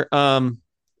out of here.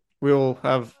 We'll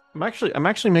have I'm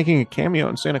actually making a cameo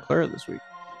in Santa Clara this week.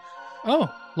 Oh,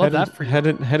 love that for you.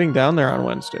 Heading down there on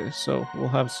Wednesday. So we'll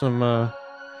have some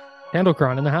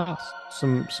Handlecron in the house.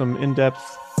 Some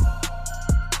in-depth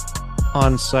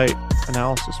on-site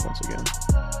analysis once again.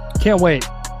 Can't wait.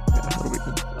 Yeah, that'll be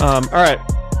good. All right.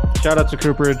 Shout out to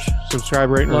Cooperage. Subscribe,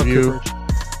 rate, and review.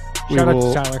 Shout out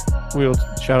to Tyler. We'll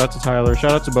shout out to Tyler.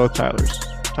 Shout out to both Tylers.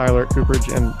 Tyler at Cooperage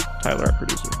and Tyler our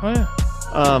producer. Oh yeah.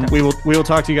 We will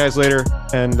talk to you guys later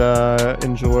and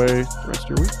enjoy the rest of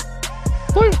your week.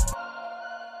 Woo.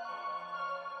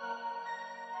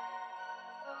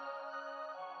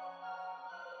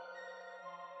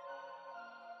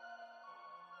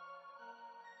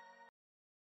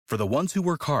 For the ones who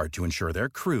work hard to ensure their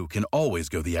crew can always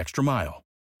go the extra mile,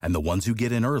 and the ones who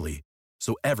get in early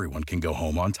so everyone can go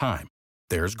home on time,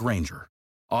 there's Grainger,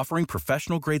 offering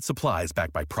professional-grade supplies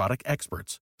backed by product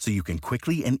experts so you can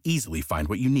quickly and easily find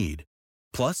what you need.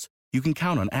 Plus, you can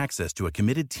count on access to a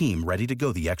committed team ready to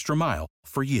go the extra mile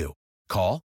for you.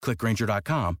 Call, click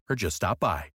Grainger.com, or just stop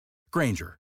by.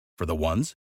 Grainger, for the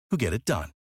ones who get it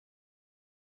done.